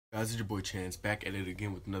Guys, it's your boy Chance back at it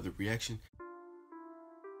again with another reaction.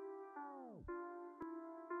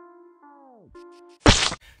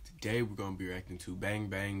 Today we're gonna be reacting to Bang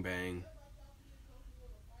Bang Bang.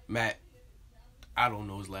 Matt, I don't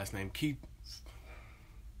know his last name.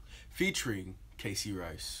 Featuring Kaycee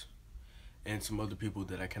Rice and some other people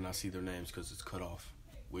that I cannot see their names because it's cut off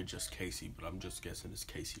with just Kaycee, but I'm just guessing it's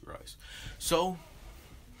Kaycee Rice. So,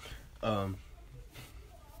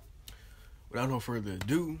 without no further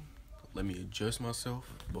ado, let me adjust myself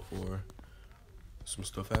before some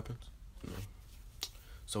stuff happens. You know?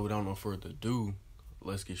 So without no further ado,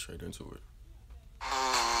 let's get straight into it.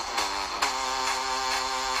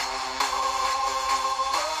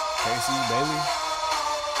 Kaycee, Bailey,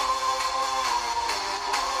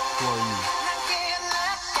 who are you?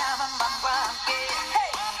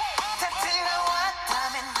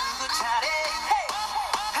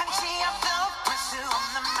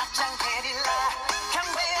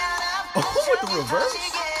 Oh, with the reverse?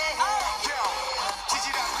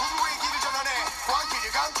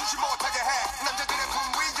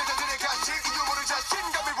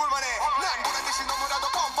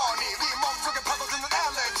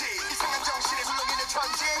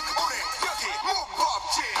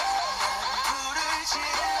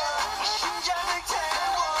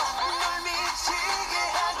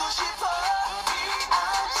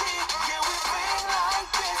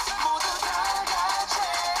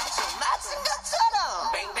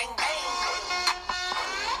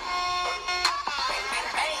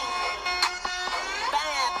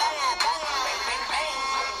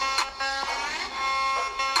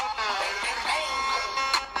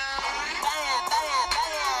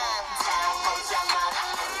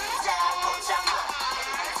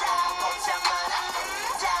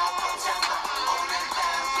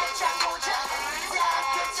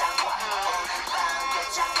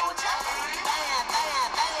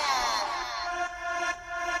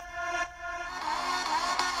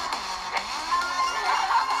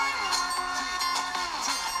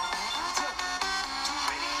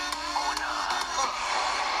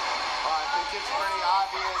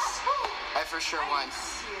 For sure won.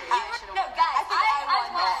 No, guys, I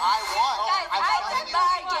won. No, I won. Guys, I won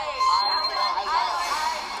my game. I won.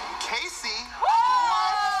 Kaycee. What?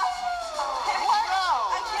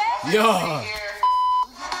 Yeah.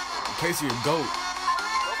 Kaycee, a goat.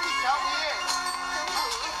 Nobody count me in.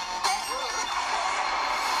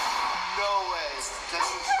 No way.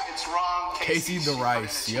 It's wrong. Kaycee the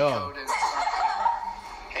Rice, yo.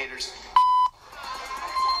 Haters.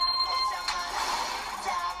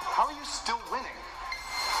 How are you still winning?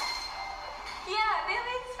 Yeah,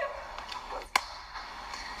 really?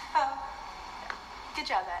 Oh. Good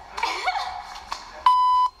job, Matt.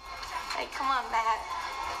 Hey, come on, Matt.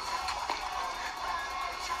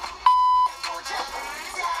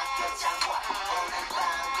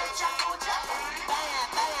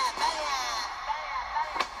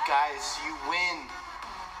 Guys, you win.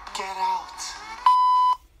 Get out.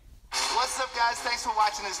 What's up, guys? Thanks for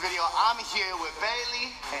watching this video. I'm here with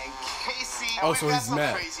Bailey and Kaycee. Oh, We've so got he's some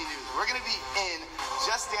mad. crazy news. We're gonna be in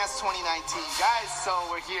Just Dance 2019, guys. So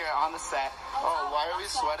we're here on the set. Oh, why are we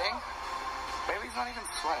sweating? Bailey's not even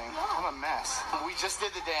sweating. I'm a mess. We just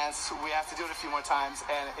did the dance. We have to do it a few more times,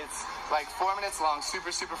 and it's like 4 minutes long,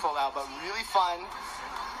 super full out, but really fun.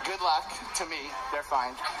 Good luck to me. They're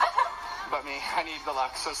fine. But me, I need the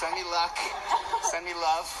luck. So send me luck, send me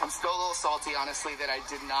love. I'm still a little salty, honestly, that I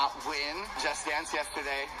did not win Just Dance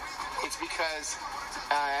yesterday. It's because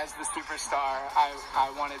as the superstar, I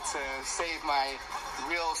wanted to save my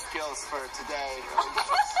real skills for today.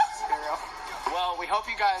 Well, we hope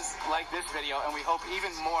you guys like this video, and we hope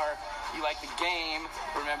even more you like the game.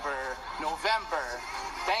 Remember, November,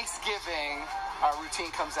 Thanksgiving, our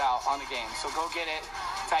routine comes out on the game. So go get it.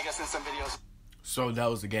 Tag us in some videos. So that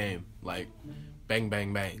was the game. Like, bang,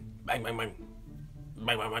 bang, bang. Bang, bang, bang.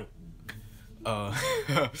 Bang, bang, bang.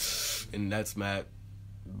 And that's Matt,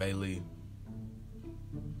 Bailey,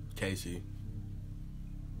 Kaycee.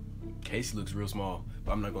 Kaycee looks real small,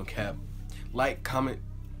 but I'm not gonna cap. Like, comment,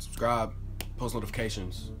 subscribe, post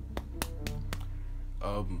notifications.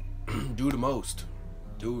 Do the most.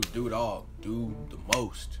 Do it all. Do the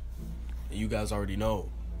most. And you guys already know.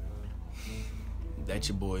 That's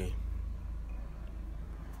your boy.